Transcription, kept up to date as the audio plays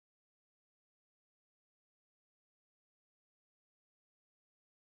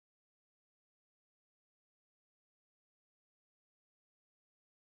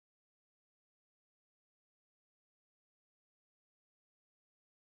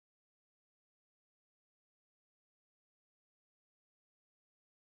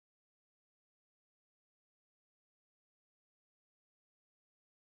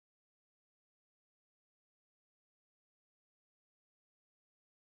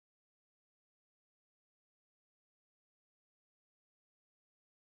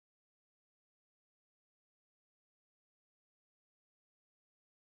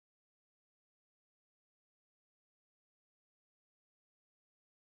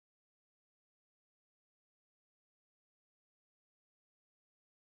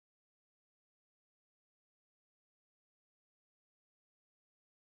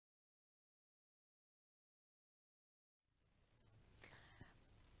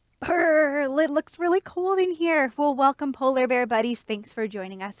It looks really cold in here. Well, welcome polar bear buddies. Thanks for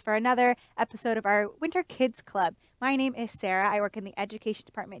joining us for another episode of our Winter Kids Club. My name is Sarah. I work in the education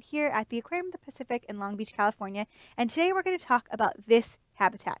department here at the Aquarium of the Pacific in Long Beach, California. And today we're going to talk about this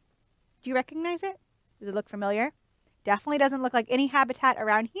habitat. Do you recognize it? Does it look familiar? Definitely doesn't look like any habitat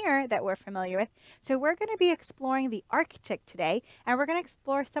around here that we're familiar with. So we're going to be exploring the Arctic today, and we're going to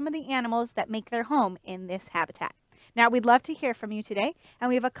explore some of the animals that make their home in this habitat. Now, we'd love to hear from you today, and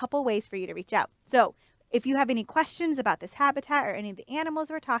we have a couple ways for you to reach out. So if you have any questions about this habitat or any of the animals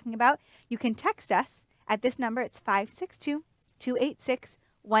we're talking about, you can text us at this number. It's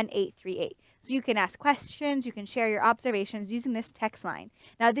 562-286-1838. So you can ask questions, you can share your observations using this text line.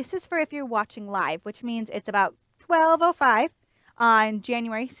 Now, this is for if you're watching live, which means it's about 12:05 on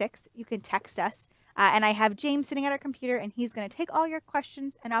January 6th. You can text us. And I have James sitting at our computer, and he's going to take all your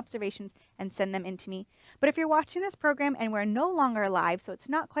questions and observations and send them in to me. But if you're watching this program and we're no longer live, so it's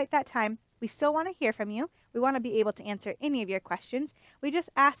not quite that time, we still want to hear from you. We want to be able to answer any of your questions. We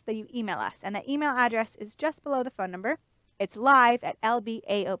just ask that you email us, and that email address is just below the phone number. It's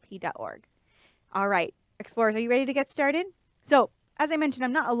live@lbaop.org. All right, explorers, are you ready to get started? So, as I mentioned,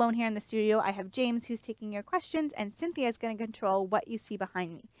 I'm not alone here in the studio. I have James who's taking your questions, and Cynthia is going to control what you see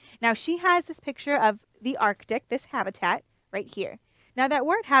behind me. Now, she has this picture of the Arctic, this habitat right here. Now, that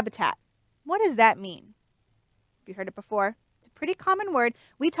word habitat, what does that mean? Have you heard it before? It's a pretty common word.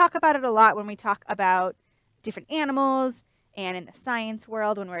 We talk about it a lot when we talk about different animals and in the science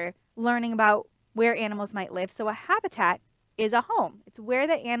world when we're learning about where animals might live. So a habitat is a home. It's where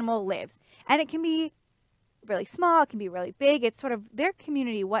the animal lives. And it can be really small, it can be really big. It's sort of their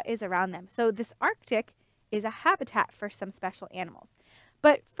community, what is around them. So this Arctic is a habitat for some special animals.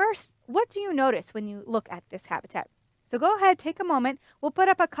 But first, what do you notice when you look at this habitat? So go ahead, take a moment. We'll put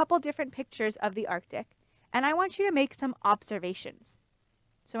up a couple different pictures of the Arctic, and I want you to make some observations.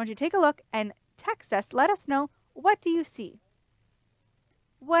 So I want you to take a look and text us. Let us know, what do you see?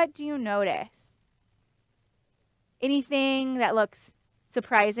 What do you notice? Anything that looks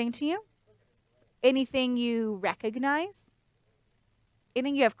surprising to you? Anything you recognize?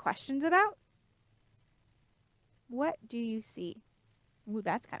 Anything you have questions about? What do you see? Ooh,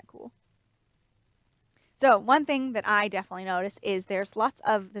 that's kind of cool. So one thing that I definitely notice is there's lots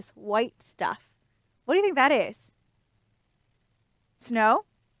of this white stuff. What do you think that is? Snow?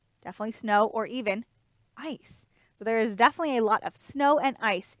 Definitely snow, or even ice. So there is definitely a lot of snow and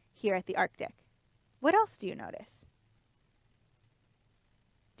ice here at the Arctic. What else do you notice?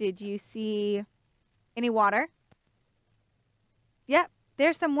 Did you see any water? Yep,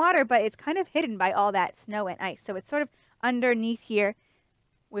 there's some water, but it's kind of hidden by all that snow and ice. So it's sort of underneath here.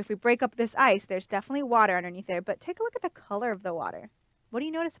 If we break up this ice, there's definitely water underneath there. But take a look at the color of the water. What do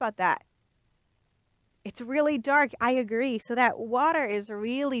you notice about that? It's really dark. I agree. So that water is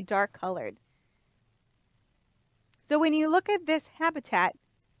really dark colored. So when you look at this habitat,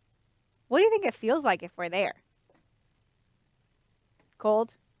 what do you think it feels like if we're there?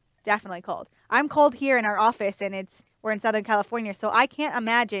 Cold? Definitely cold. I'm cold here in our office, and we're in Southern California, so I can't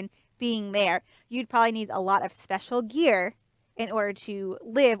imagine being there. You'd probably need a lot of special gear in order to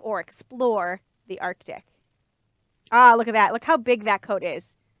live or explore the Arctic. Ah, look at that. Look how big that coat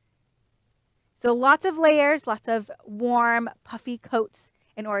is. So lots of layers, lots of warm, puffy coats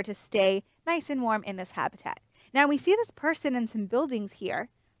in order to stay nice and warm in this habitat. Now, we see this person and some buildings here,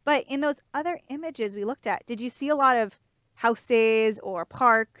 but in those other images we looked at, did you see a lot of houses or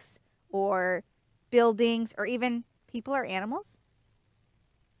parks or buildings or even people or animals?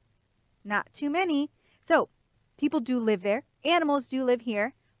 Not too many. So people do live there. Animals do live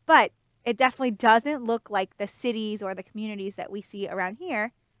here, but it definitely doesn't look like the cities or the communities that we see around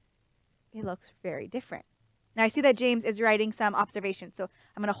here. It looks very different. Now I see that James is writing some observations, so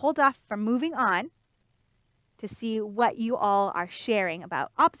I'm going to hold off from moving on to see what you all are sharing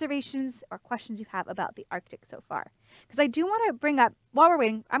about observations or questions you have about the Arctic so far. Because I do want to bring up, while we're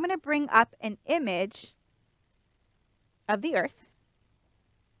waiting, I'm going to bring up an image of the Earth.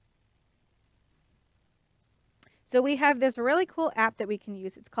 So we have this really cool app that we can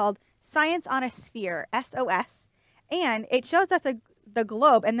use. It's called Science on a Sphere, SOS, and it shows us the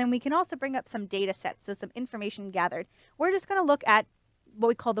globe, and then we can also bring up some data sets, so some information gathered. We're just going to look at what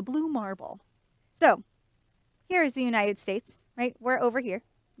we call the blue marble. So here is the United States, right? We're over here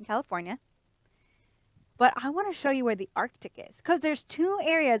in California. But I want to show you where the Arctic is, because there's two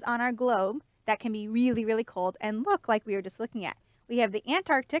areas on our globe that can be really, really cold and look like we were just looking at. We have the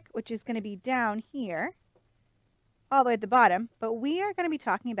Antarctic, which is going to be down here, all the way at the bottom, but we are going to be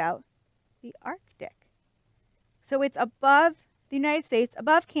talking about the Arctic. So it's above the United States,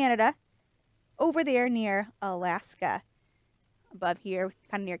 above Canada, over there near Alaska. Above here,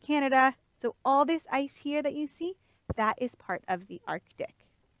 kind of near Canada, So all this ice here that you see, that is part of the Arctic.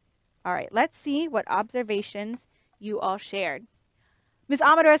 All right, let's see what observations you all shared. Ms.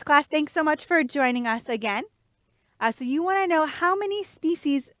 Amadora's class, thanks so much for joining us again. So you want to know how many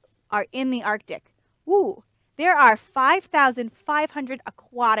species are in the Arctic? Ooh, there are 5,500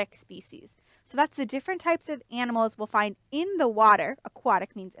 aquatic species. So that's the different types of animals we'll find in the water.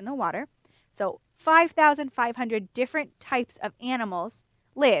 Aquatic means in the water. So 5,500 different types of animals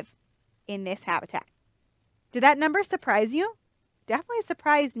live in this habitat. Did that number surprise you? Definitely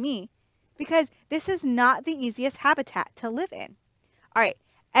surprised me, because this is not the easiest habitat to live in. All right,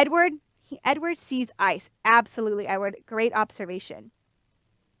 Edward sees ice. Absolutely, Edward. Great observation.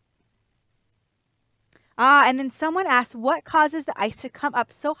 And then someone asked, what causes the ice to come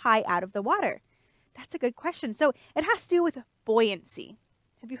up so high out of the water? That's a good question. So it has to do with buoyancy.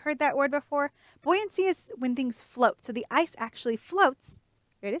 Have you heard that word before? Buoyancy is when things float. So the ice actually floats.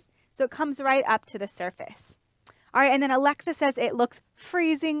 Here it is. So it comes right up to the surface. All right, and then Alexa says it looks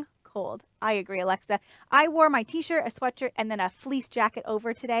freezing cold. I agree, Alexa. I wore my t-shirt, a sweatshirt, and then a fleece jacket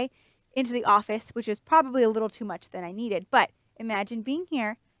over today into the office, which is probably a little too much than I needed. But imagine being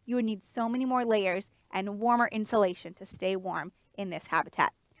here. You would need so many more layers and warmer insulation to stay warm in this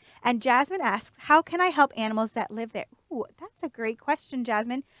habitat. And Jasmine asks, how can I help animals that live there? Ooh, that's a great question,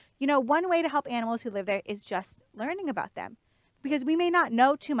 Jasmine. You know, one way to help animals who live there is just learning about them, because we may not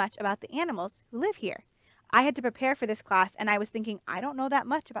know too much about the animals who live here. I had to prepare for this class, and I was thinking, I don't know that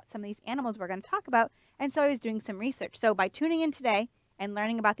much about some of these animals we're going to talk about, and so I was doing some research. So by tuning in today and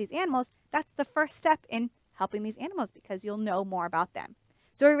learning about these animals, that's the first step in helping these animals, because you'll know more about them.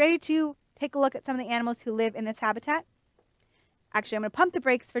 So are we ready to take a look at some of the animals who live in this habitat? Actually, I'm going to pump the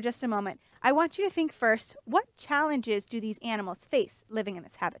brakes for just a moment. I want you to think first, what challenges do these animals face living in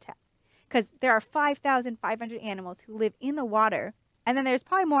this habitat? Because there are 5,500 animals who live in the water, and then there's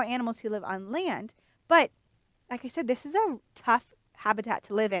probably more animals who live on land. But like I said, this is a tough habitat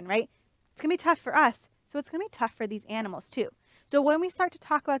to live in, right? It's going to be tough for us, so it's going to be tough for these animals too. So when we start to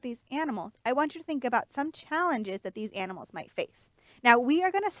talk about these animals, I want you to think about some challenges that these animals might face. Now, we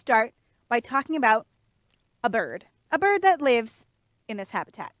are going to start by talking about a bird that lives in this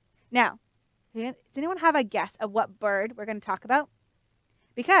habitat. Now, does anyone have a guess of what bird we're going to talk about?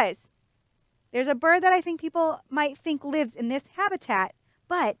 Because there's a bird that I think people might think lives in this habitat,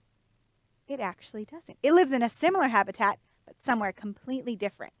 but it actually doesn't. It lives in a similar habitat, but somewhere completely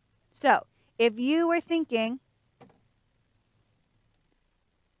different. So, if you were thinking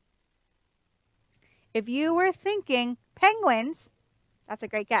penguins, that's a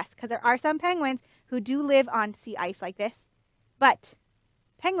great guess, because there are some penguins who do live on sea ice like this, but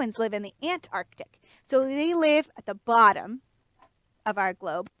penguins live in the Antarctic. So they live at the bottom of our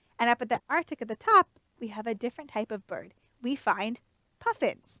globe, and up at the Arctic at the top, we have a different type of bird. We find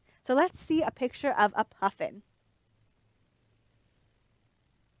puffins. So let's see a picture of a puffin.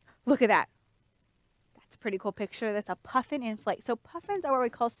 Look at that. That's a pretty cool picture. That's a puffin in flight. So puffins are what we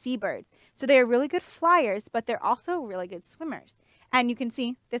call seabirds. So they're really good flyers, but they're also really good swimmers. And you can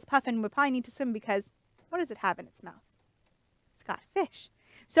see this puffin would probably need to swim because what does it have in its mouth? It's got fish.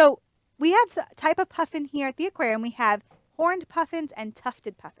 So we have a type of puffin here at the aquarium. We have horned puffins and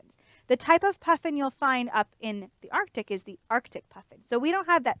tufted puffins. The type of puffin you'll find up in the Arctic is the Arctic puffin. So we don't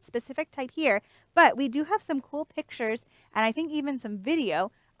have that specific type here, but we do have some cool pictures and I think even some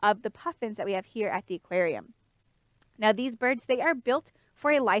video of the puffins that we have here at the aquarium. Now these birds, they are built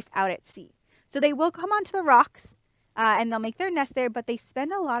for a life out at sea. So they will come onto the rocks and they'll make their nest there, but they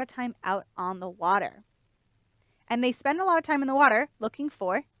spend a lot of time out on the water. And they spend a lot of time in the water looking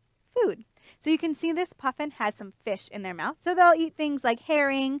for food. So you can see this puffin has some fish in their mouth. So they'll eat things like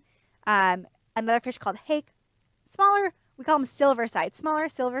herring, another fish called hake, smaller, we call them silver side, smaller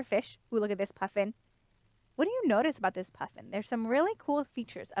silver fish. Ooh, look at this puffin. What do you notice about this puffin? There's some really cool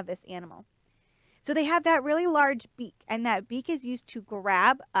features of this animal. So they have that really large beak, and that beak is used to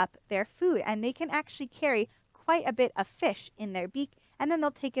grab up their food, and they can actually carry quite a bit of fish in their beak, and then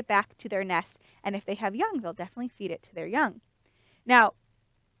they'll take it back to their nest, and if they have young, they'll definitely feed it to their young. Now,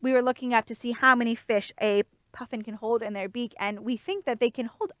 we were looking up to see how many fish a puffin can hold in their beak, and we think that they can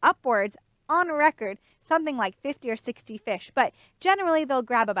hold upwards on record something like 50 or 60 fish, but generally they'll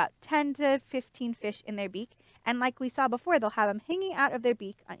grab about 10 to 15 fish in their beak, and like we saw before, they'll have them hanging out of their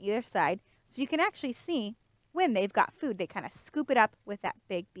beak on either side, so you can actually see when they've got food. They kind of scoop it up with that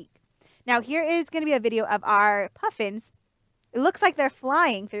big beak. Now here is going to be a video of our puffins. It looks like they're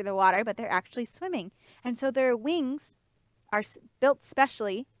flying through the water, but they're actually swimming, and so their wings are built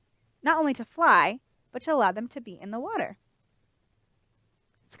specially not only to fly, but to allow them to be in the water.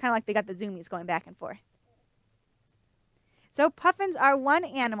 It's kind of like they got the zoomies going back and forth. So puffins are one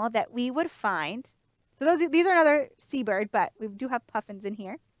animal that we would find. So these are another seabird, but we do have puffins in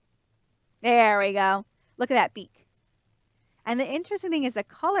here. There we go. Look at that beak. And the interesting thing is the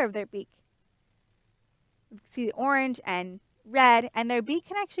color of their beak. You can see the orange and red, and their beak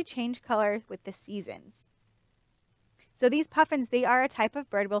can actually change color with the seasons. So these puffins, they are a type of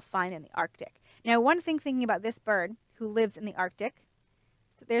bird we'll find in the Arctic. Now, one thing thinking about this bird who lives in the Arctic,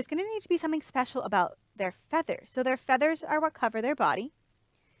 there's going to need to be something special about their feathers. So their feathers are what cover their body.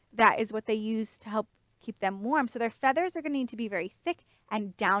 That is what they use to help keep them warm. So their feathers are going to need to be very thick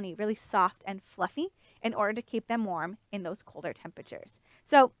and downy, really soft and fluffy in order to keep them warm in those colder temperatures.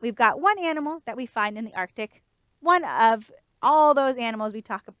 So we've got one animal that we find in the Arctic, one of all those animals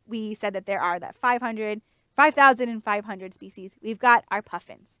we said that there are, that 5,500 species. We've got our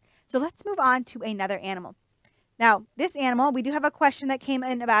puffins. So let's move on to another animal. Now, this animal, we do have a question that came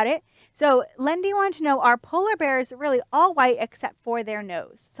in about it. So Lindy wanted to know, are polar bears really all white except for their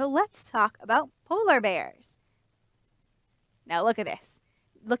nose? So let's talk about polar bears. Now look at this.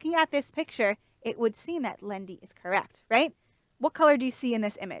 Looking at this picture, it would seem that Lindy is correct, right? What color do you see in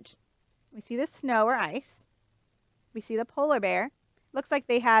this image? We see the snow or ice. We see the polar bear. Looks like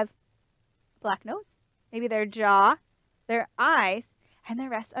they have black nose, maybe their jaw, their eyes, and the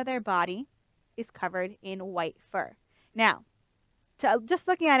rest of their body is covered in white fur. Now, just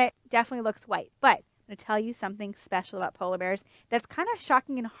looking at it, definitely looks white, but I'm going to tell you something special about polar bears that's kind of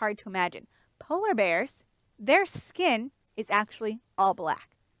shocking and hard to imagine. Polar bears, their skin is actually all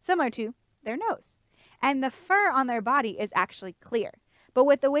black, similar to their nose. And the fur on their body is actually clear. But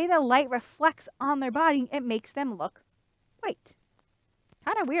with the way the light reflects on their body, it makes them look white.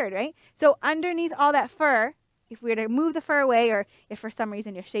 Kind of weird, right? So underneath all that fur, if we were to move the fur away, or if for some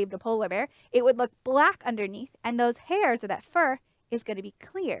reason you shaved a polar bear, it would look black underneath, and those hairs or that fur is going to be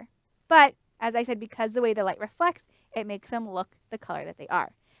clear. But as I said, because the way the light reflects, it makes them look the color that they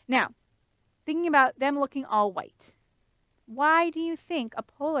are. Now, thinking about them looking all white, why do you think a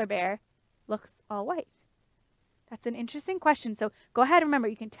polar bear looks all white? That's an interesting question. So go ahead and remember,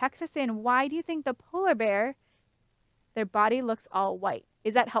 you can text us in. Why do you think the polar bear, their body looks all white?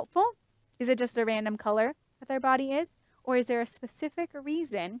 Is that helpful? Is it just a random color that their body is? Or is there a specific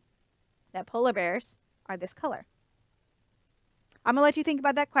reason that polar bears are this color? I'm going to let you think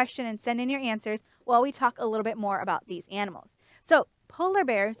about that question and send in your answers while we talk a little bit more about these animals. So polar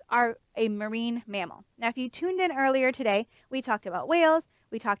bears are a marine mammal. Now, if you tuned in earlier today, we talked about whales,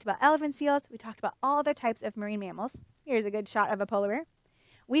 we talked about elephant seals, we talked about all other types of marine mammals. Here's a good shot of a polar bear.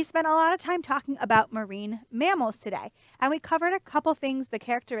 We spent a lot of time talking about marine mammals today, and we covered a couple things, the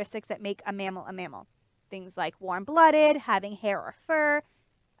characteristics that make a mammal. Things like warm-blooded, having hair or fur,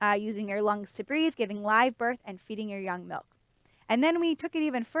 using your lungs to breathe, giving live birth, and feeding your young milk. And then we took it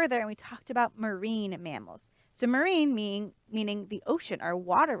even further and we talked about marine mammals. So marine meaning the ocean or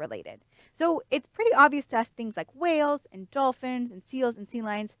water related. So it's pretty obvious to us things like whales and dolphins and seals and sea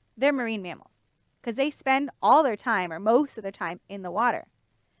lions, they're marine mammals because they spend all their time or most of their time in the water.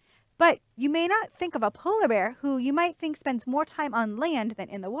 But you may not think of a polar bear who you might think spends more time on land than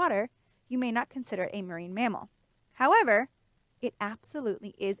in the water. You may not consider it a marine mammal. However, it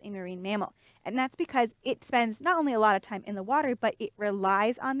absolutely is a marine mammal. And that's because it spends not only a lot of time in the water, but it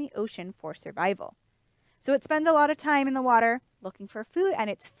relies on the ocean for survival. So it spends a lot of time in the water looking for food, and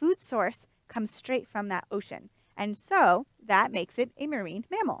its food source comes straight from that ocean. And so that makes it a marine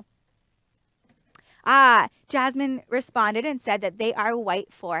mammal. Jasmine responded and said that they are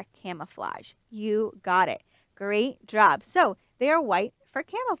white for camouflage. You got it. Great job. So they are white for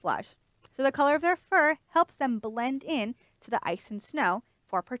camouflage. So the color of their fur helps them blend in to the ice and snow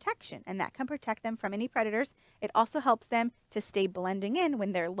for protection, and that can protect them from any predators. It also helps them to stay blending in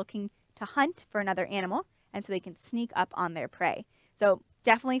when they're looking to hunt for another animal, and so they can sneak up on their prey. So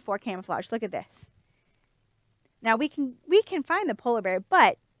definitely for camouflage. Look at this. Now we can find the polar bear,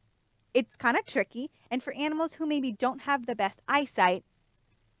 but it's kind of tricky, and for animals who maybe don't have the best eyesight,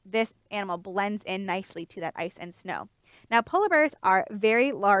 this animal blends in nicely to that ice and snow. Now, polar bears are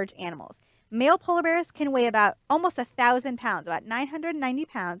very large animals. Male polar bears can weigh about almost 1,000 pounds, about 990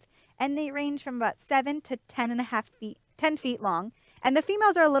 pounds, and they range from about 7 to 10 feet long. And the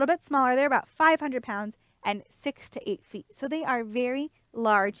females are a little bit smaller. They're about 500 pounds and 6 to 8 feet. So they are very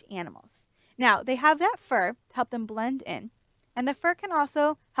large animals. Now, they have that fur to help them blend in. And the fur can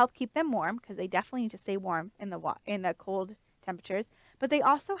also help keep them warm because they definitely need to stay warm in the cold temperatures. But they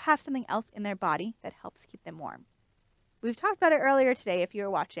also have something else in their body that helps keep them warm. We've talked about it earlier today if you were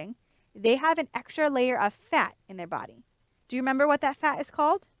watching. They have an extra layer of fat in their body. Do you remember what that fat is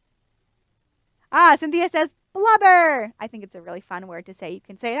called? Cynthia says blubber. I think it's a really fun word to say. You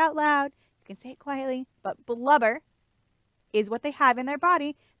can say it out loud. You can say it quietly. But blubber is what they have in their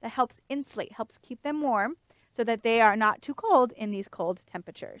body that helps insulate, helps keep them warm so that they are not too cold in these cold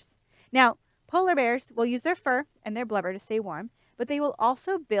temperatures. Now, polar bears will use their fur and their blubber to stay warm, but they will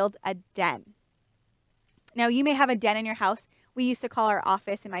also build a den. Now, you may have a den in your house. We used to call our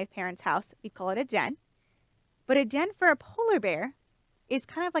office in my parents' house, we call it a den. But a den for a polar bear is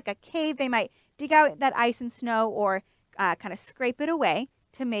kind of like a cave. They might dig out that ice and snow or kind of scrape it away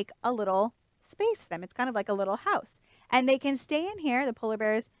to make a little space for them. It's kind of like a little house. And they can stay in here. The polar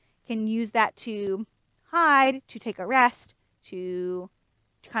bears can use that to hide, to take a rest, to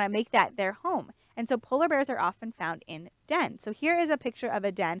kind of make that their home. And so polar bears are often found in dens. So here is a picture of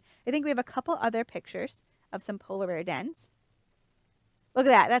a den. I think we have a couple other pictures of some polar bear dens. Look at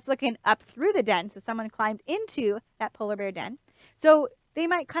that. That's looking up through the den. So someone climbed into that polar bear den. So they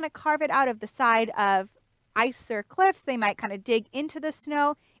might kind of carve it out of the side of ice or cliffs. They might kind of dig into the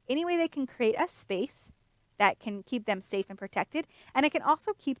snow. Any way they can create a space that can keep them safe and protected. And it can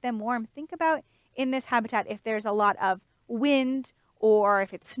also keep them warm. Think about in this habitat if there's a lot of wind or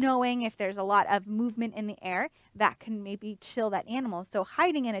if it's snowing, if there's a lot of movement in the air, that can maybe chill that animal. So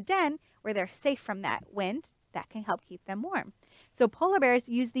hiding in a den where they're safe from that wind, that can help keep them warm. So polar bears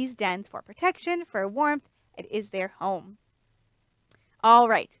use these dens for protection, for warmth. It is their home. All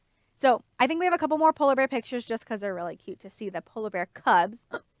right. So I think we have a couple more polar bear pictures just because they're really cute to see the polar bear cubs.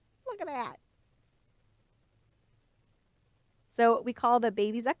 Look at that. So we call the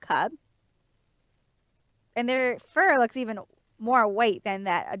babies a cub. And their fur looks even more white than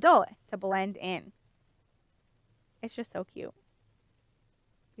that adult to blend in. It's just so cute.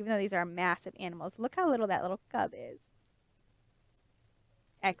 Even though these are massive animals. Look how little that little cub is.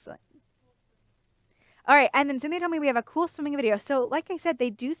 Excellent. All right, and then Cynthia told me we have a cool swimming video. So like I said, they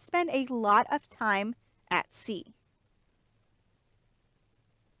do spend a lot of time at sea.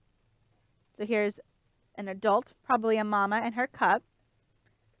 So here's an adult, probably a mama and her cub,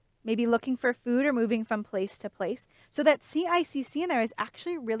 maybe looking for food or moving from place to place. So that sea ice you see in there is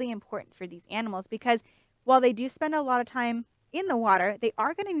actually really important for these animals because while they do spend a lot of time in the water, they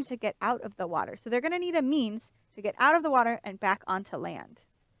are going to need to get out of the water. So they're going to need a means to get out of the water and back onto land.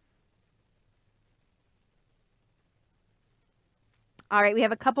 All right, we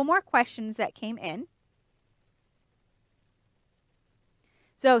have a couple more questions that came in.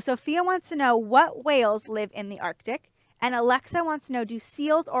 So Sophia wants to know what whales live in the Arctic, and Alexa wants to know, do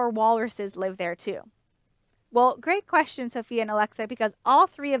seals or walruses live there too? Well, great question, Sophia and Alexa, because all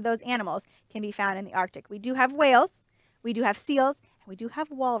three of those animals can be found in the Arctic. We do have whales, we do have seals, and we do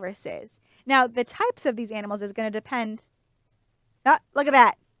have walruses. Now, the types of these animals is going to depend. Oh, look at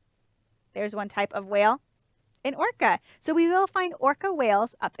that. There's one type of whale. An orca. So we will find orca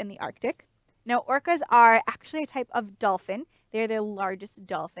whales up in the Arctic. Now, orcas are actually a type of dolphin. They're the largest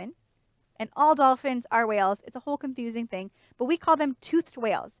dolphin. And all dolphins are whales. It's a whole confusing thing. But we call them toothed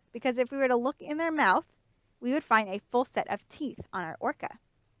whales because if we were to look in their mouth, we would find a full set of teeth on our orca.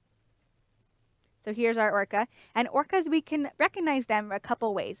 So here's our orca. And orcas, we can recognize them a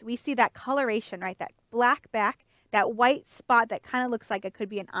couple ways. We see that coloration, right? That black back, that white spot that kind of looks like it could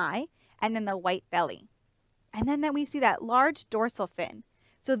be an eye, and then the white belly. And then we see that large dorsal fin.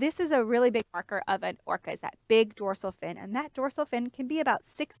 So this is a really big marker of an orca, is that big dorsal fin. And that dorsal fin can be about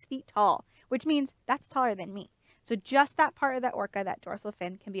 6 feet tall, which means that's taller than me. So just that part of that orca, that dorsal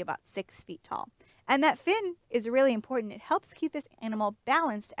fin, can be about 6 feet tall. And that fin is really important. It helps keep this animal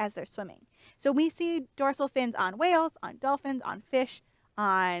balanced as they're swimming. So we see dorsal fins on whales, on dolphins, on fish,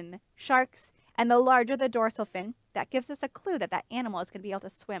 on sharks. And the larger the dorsal fin, that gives us a clue that that animal is going to be able to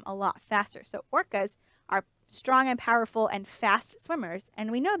swim a lot faster. So orcas are strong and powerful and fast swimmers,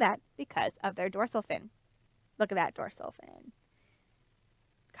 and we know that because of their dorsal fin. Look at that dorsal fin.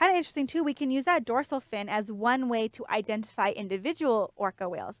 Kind of interesting too, we can use that dorsal fin as one way to identify individual orca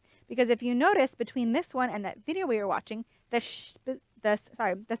whales, because if you notice between this one and that video we were watching, the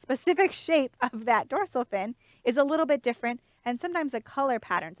specific shape of that dorsal fin is a little bit different, and sometimes the color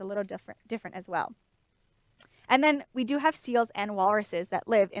pattern's a little different as well. And then we do have seals and walruses that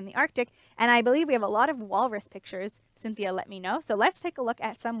live in the Arctic. And I believe we have a lot of walrus pictures. Cynthia let me know. So let's take a look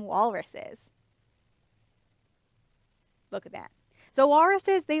at some walruses. Look at that. So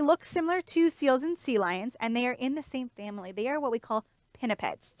walruses, they look similar to seals and sea lions, and they are in the same family. They are what we call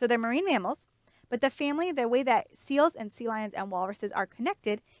pinnipeds. So they're marine mammals. But the family, the way that seals and sea lions and walruses are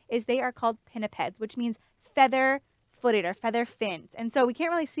connected is they are called pinnipeds, which means feather-footed or feather fins. And so we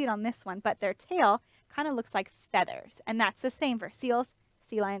can't really see it on this one, but their tail kind of looks like feathers, and that's the same for seals,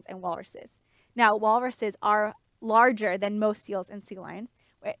 sea lions, and walruses. Now, walruses are larger than most seals and sea lions.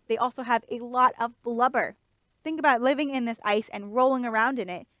 They also have a lot of blubber. Think about living in this ice and rolling around in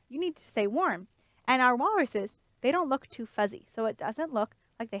it. You need to stay warm. And our walruses they don't look too fuzzy. So it doesn't look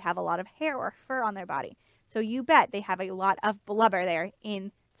like they have a lot of hair or fur on their body. So you bet they have a lot of blubber there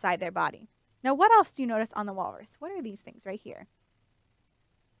inside their body. Now, what else do you notice on the walrus? What are these things right here?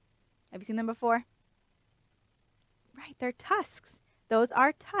 Have you seen them before? Right, they're tusks. Those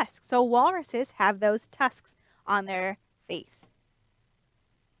are tusks. So walruses have those tusks on their face.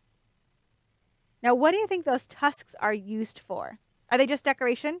 Now, what do you think those tusks are used for? Are they just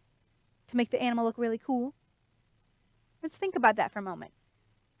decoration to make the animal look really cool? Let's think about that for a moment.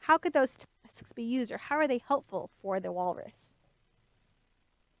 How could those tusks be used, or how are they helpful for the walrus?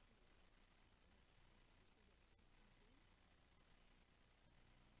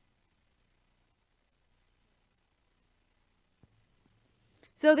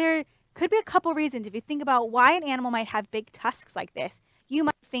 So there could be a couple reasons. If you think about why an animal might have big tusks like this, you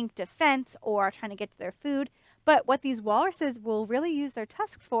might think defense or trying to get to their food. But what these walruses will really use their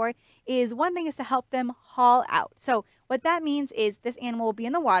tusks for is, one thing is to help them haul out. So what that means is this animal will be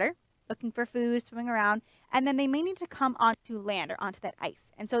in the water looking for food, swimming around, and then they may need to come onto land or onto that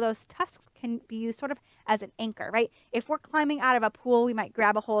ice. And so those tusks can be used sort of as an anchor, right? If we're climbing out of a pool, we might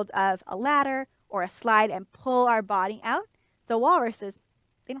grab a hold of a ladder or a slide and pull our body out. So walruses,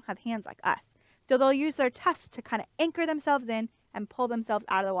 they don't have hands like us. So they'll use their tusks to kind of anchor themselves in and pull themselves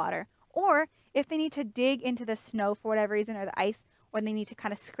out of the water. Or if they need to dig into the snow for whatever reason, or the ice, or they need to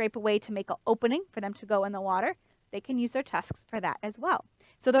kind of scrape away to make an opening for them to go in the water, they can use their tusks for that as well.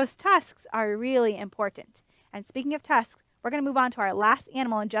 So those tusks are really important. And speaking of tusks, we're going to move on to our last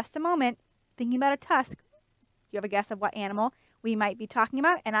animal in just a moment. Thinking about a tusk, do you have a guess of what animal we might be talking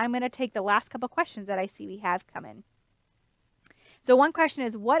about? And I'm going to take the last couple questions that I see we have come in. So one question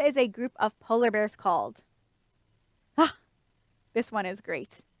is, what is a group of polar bears called? Ah, this one is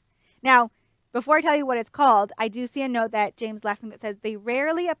great. Now, before I tell you what it's called, I do see a note that James left me that says they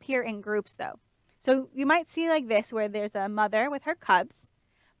rarely appear in groups, though. So you might see like this, where there's a mother with her cubs,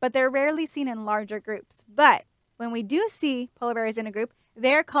 but they're rarely seen in larger groups. But when we do see polar bears in a group,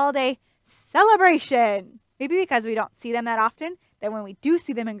 they're called a celebration. Maybe because we don't see them that often, that when we do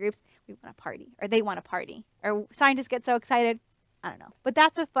see them in groups, we want to party, or they want to party, or scientists get so excited. I don't know. But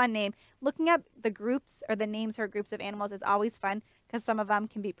that's a fun name. Looking up the groups or the names for groups of animals is always fun, because some of them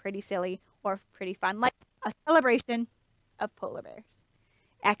can be pretty silly or pretty fun, like a celebration of polar bears.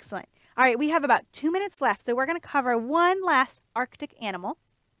 Excellent. All right, we have about 2 minutes left, so we're going to cover one last Arctic animal.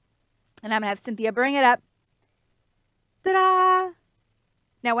 And I'm going to have Cynthia bring it up. Ta-da!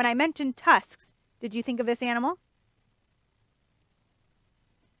 Now, when I mentioned tusks, did you think of this animal?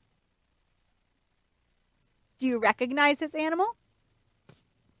 Do you recognize this animal?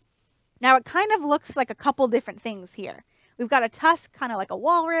 Now, it kind of looks like a couple different things here. We've got a tusk, kind of like a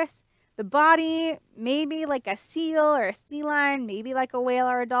walrus. The body, maybe like a seal or a sea lion, maybe like a whale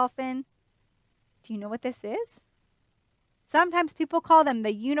or a dolphin. Do you know what this is? Sometimes people call them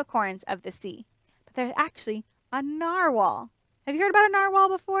the unicorns of the sea, but they're actually a narwhal. Have you heard about a narwhal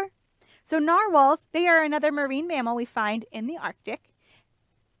before? So narwhals, they are another marine mammal we find in the Arctic.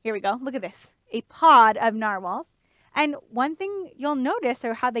 Here we go. Look at this. A pod of narwhals. And one thing you'll notice,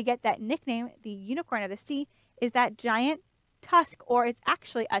 or how they get that nickname, the unicorn of the sea, is that giant tusk, or it's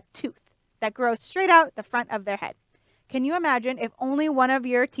actually a tooth that grows straight out the front of their head. Can you imagine if only one of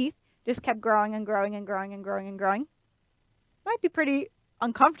your teeth just kept growing and growing and growing and growing and growing? Might be pretty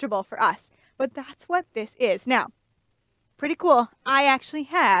uncomfortable for us, but that's what this is. Now, pretty cool. I actually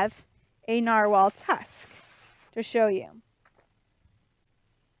have a narwhal tusk to show you.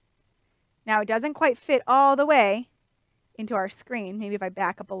 Now, it doesn't quite fit all the way into our screen. Maybe if I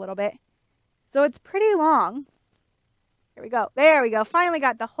back up a little bit. So it's pretty long. Here we go. There we go. Finally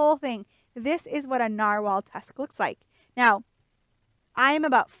got the whole thing. This is what a narwhal tusk looks like. Now, I am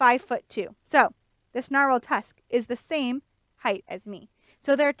about 5'2". So this narwhal tusk is the same height as me.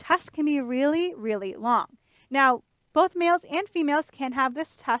 So their tusks can be really, really long. Now, both males and females can have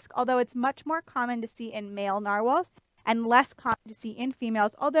this tusk, although it's much more common to see in male narwhals and less common to see in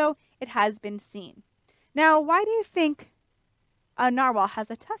females, although it has been seen. Now, why do you think a narwhal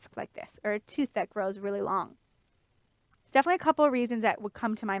has a tusk like this, or a tooth that grows really long? It's definitely a couple of reasons that would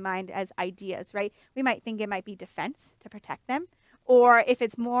come to my mind as ideas, right? We might think it might be defense to protect them, or if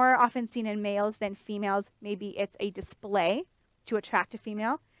it's more often seen in males than females, maybe it's a display to attract a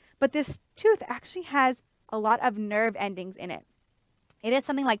female. But this tooth actually has a lot of nerve endings in it. It has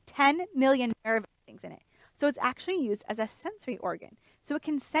something like 10 million nerve endings in it. So it's actually used as a sensory organ. So it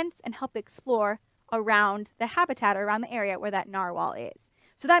can sense and help explore around the habitat, or around the area where that narwhal is.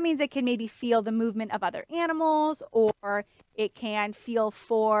 So that means it can maybe feel the movement of other animals, or it can feel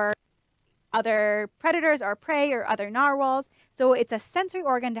for other predators or prey or other narwhals. So it's a sensory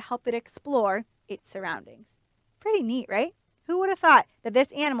organ to help it explore its surroundings. Pretty neat, right? Who would have thought that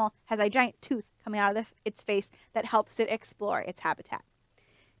this animal has a giant tooth coming out of its face that helps it explore its habitat?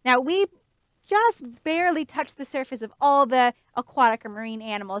 Now, we just barely touched the surface of all the aquatic or marine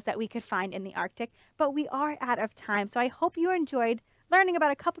animals that we could find in the Arctic, but we are out of time. So I hope you enjoyed learning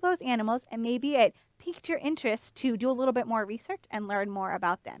about a couple of those animals, and maybe it piqued your interest to do a little bit more research and learn more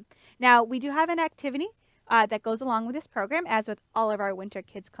about them. Now, we do have an activity that goes along with this program, as with all of our Winter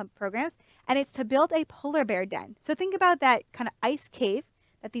Kids Club programs, and it's to build a polar bear den. So think about that kind of ice cave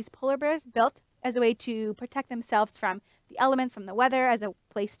that these polar bears built as a way to protect themselves from the elements, from the weather, as a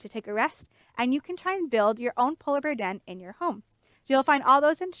place to take a rest. And you can try and build your own polar bear den in your home. So you'll find all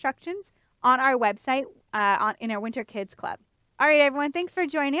those instructions on our website in our Winter Kids Club. All right, everyone, thanks for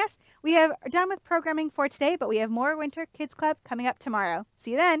joining us. We have done with programming for today, but we have more Winter Kids Club coming up tomorrow.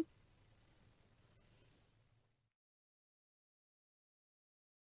 See you then.